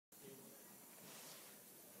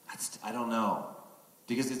I don't know.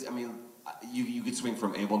 Because it's, I mean, you could swing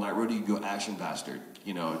from Able Night Road, you could go Action Bastard.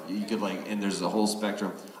 You know, you could like, and there's a whole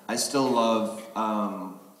spectrum. I still love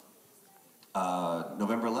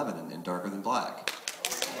November 11 and Darker Than Black.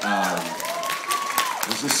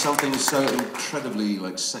 There's just something so incredibly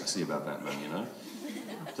like sexy about Batman, you know?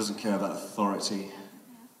 Doesn't care about authority.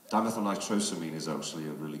 Dimethylnitrosamine is actually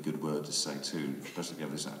a really good word to say too, especially if you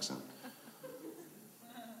have this accent.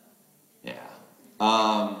 Yeah.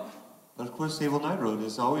 But of course, Able Night Road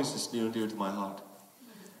is always just near and dear to my heart.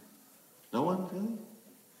 No one, really?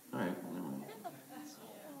 All right, never mind.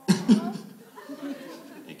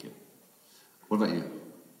 Thank you. What about you?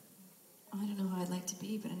 I don't know who I'd like to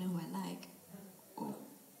be, but I know who I like. Oh.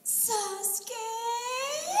 Sasuke!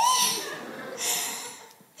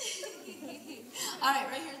 All right,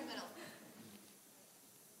 right here in the middle.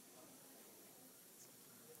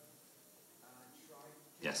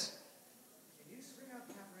 Yes. Can you scream out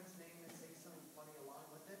Catherine's name and say something funny along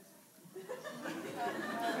with it?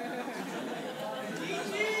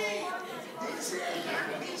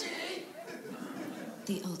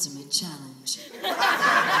 The ultimate challenge.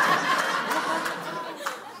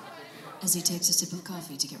 As he takes a sip of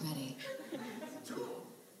coffee to get ready.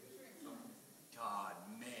 God,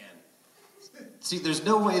 man. See, there's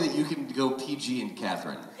no way that you can go PG in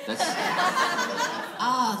Catherine. That's...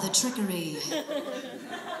 Ah, the trickery.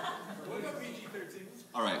 What about PG-13?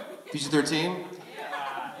 All right, PG-13?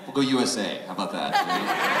 We'll go USA. How about that?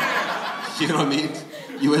 You know what I mean?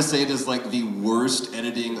 USA does like the worst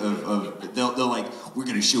editing of they'll like, we're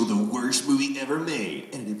gonna show the worst movie ever made,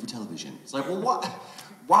 edited for television. It's like, well, what?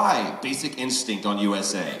 Why? Basic Instinct on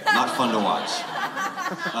USA. Not fun to watch.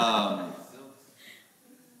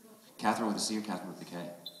 Catherine with a C or Catherine with a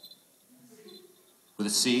K? With a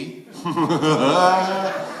C?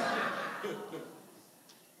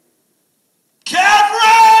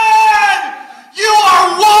 Catherine! You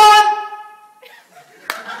are one!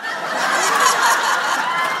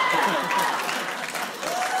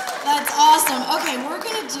 That's awesome. Okay, we're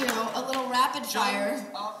gonna do a little rapid fire.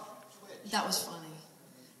 That was funny.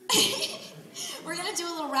 We're gonna do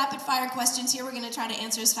a little rapid fire questions here. We're gonna try to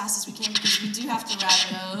answer as fast as we can because we do have to wrap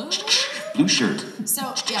it up. Blue shirt.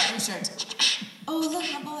 So, yeah, blue shirt. Oh, look,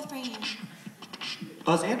 my boyfriend.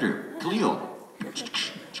 Buzz Andrew. Khalil.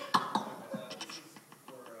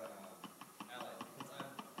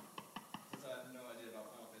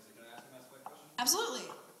 Absolutely.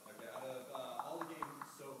 Okay, out of all the games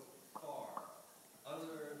so far,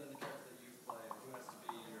 other than the character that you play, who has to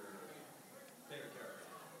be your favorite character?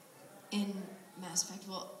 In Mass Effect,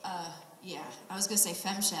 well, yeah, I was gonna say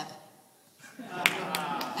FemShep.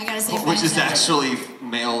 I gotta say FemShep. Which is actually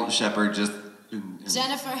male shepherd, just...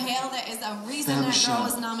 Jennifer Hale, that is the reason that girl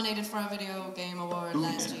was nominated for a video game award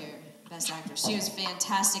last year. Best actress. She was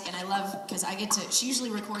fantastic, and I love, because I get to, she usually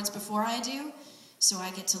records before I do, so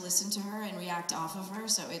I get to listen to her and react off of her,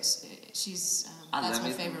 so she's, that's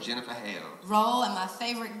my favorite Jennifer Hale. role, and my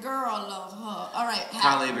favorite girl, love her. All right,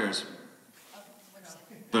 Kylie Bears.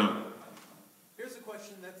 Boom. Here's a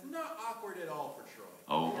question that's not awkward at all for Troy.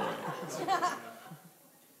 Oh boy.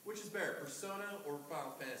 Which is better, Persona or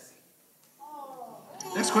Final Fantasy?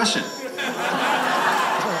 Next question.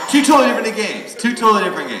 Two totally different games. Two totally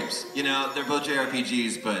different games. You know, they're both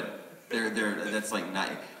JRPGs, but that's like not,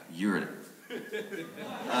 you're an...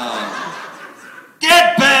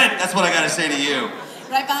 Get bent! That's what I gotta say to you.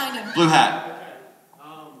 right behind him. Blue hat.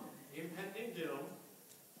 Impending doom,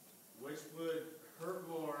 which would hurt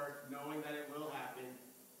more knowing that it will happen,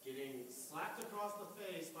 getting slapped across the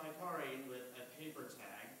face by Kari with a paper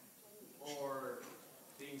tag, or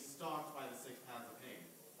being stalked by the 6 pounds of pain.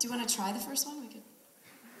 Do you want to try the first one? We could.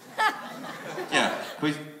 Yeah.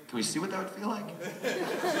 Can we see what that would feel like?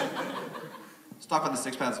 Stop on the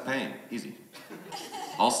 6 pounds of pain. Easy.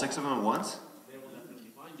 All 6 of them at once? They will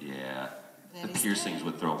definitely find you. Yeah. That The is piercings good.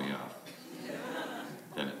 would throw me off.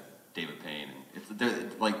 David Payne.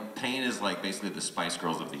 Like Payne is like basically the Spice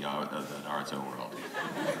Girls of the Naruto world.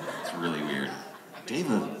 It's really weird.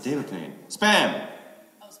 David Payne. Spam.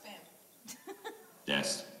 Oh, spam.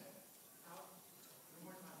 Yes.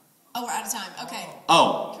 Oh, we're out of time. Okay.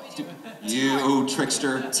 Oh. Can we do You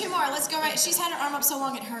trickster. 2 more? Let's go right. She's had her arm up so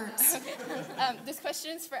long it hurts. This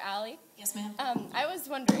question is for Allie. Yes, ma'am. I was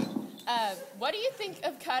wondering, what do you think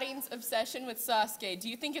of Karin's obsession with Sasuke? Do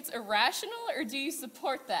you think it's irrational, or do you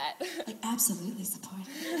support that? I absolutely support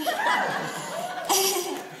it.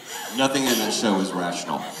 Nothing in that show is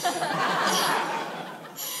rational.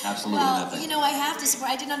 Absolutely Well, nothing. you know, I have to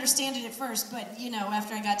support. I didn't understand it at first, but, you know,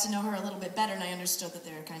 after I got to know her a little bit better and I understood that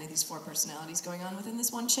there are kind of these 4 personalities going on within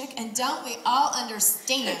this one chick, and don't we all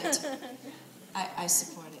understand? I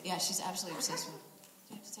support it. Yeah, she's absolutely obsessed with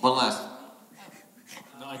it. One last.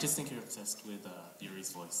 No, I just think you're obsessed with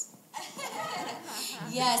Yuri's voice.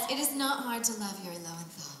 Yes, it is not hard to love Yuri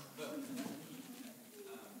Lowenthal. If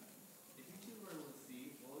you two were to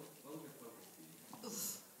see, what would your focus be?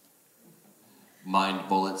 Oof. Mind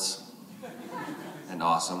bullets. And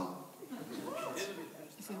awesome.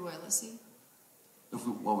 If we were, let's see.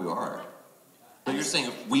 Well, we are. But you're saying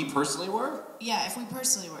if we personally were? Yeah, if we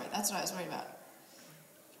personally were. That's what I was worried about.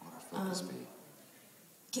 What would our focus be?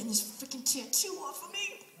 Getting this freaking tattoo off of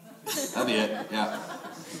me. That'd be it, yeah.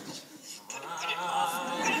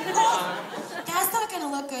 That's not gonna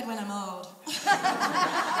look good when I'm old.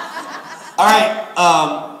 All right,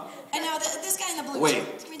 And now this guy in the blue.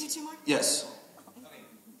 Wait. Can we do two more? yes.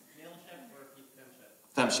 Male chef or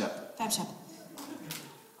female chef? Femshep. Fab Shop.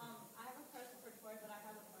 I have a question for Troy, but I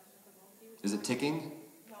have a question for both of you. Is it ticking?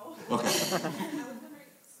 No. Okay. I was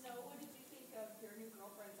wondering, Snow, what did you think of your new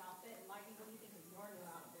girlfriend's outfit? And Mikey, what do you think of your new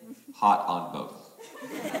outfit? Hot on both.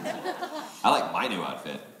 I like my new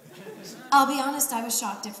outfit. I'll be honest, I was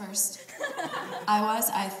shocked at first.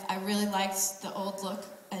 I really liked the old look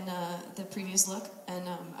and the previous look, and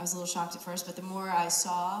I was a little shocked at first, but the more I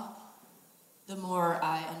saw, the more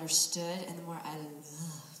I understood, and the more I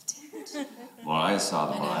loved it. The more I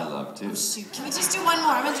saw, the more I loved too. Oh, shoot. Can we just do one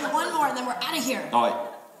more? I'm gonna do one more, and then we're out of here. Oh, wait.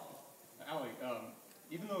 Allie,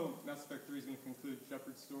 even though Mass Effect 3 is going to conclude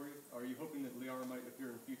Shepard's story, are you hoping that Liara might appear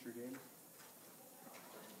in future games?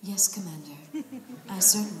 Yes, Commander. I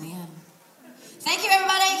certainly am. Thank you,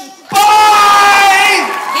 everybody. Bye!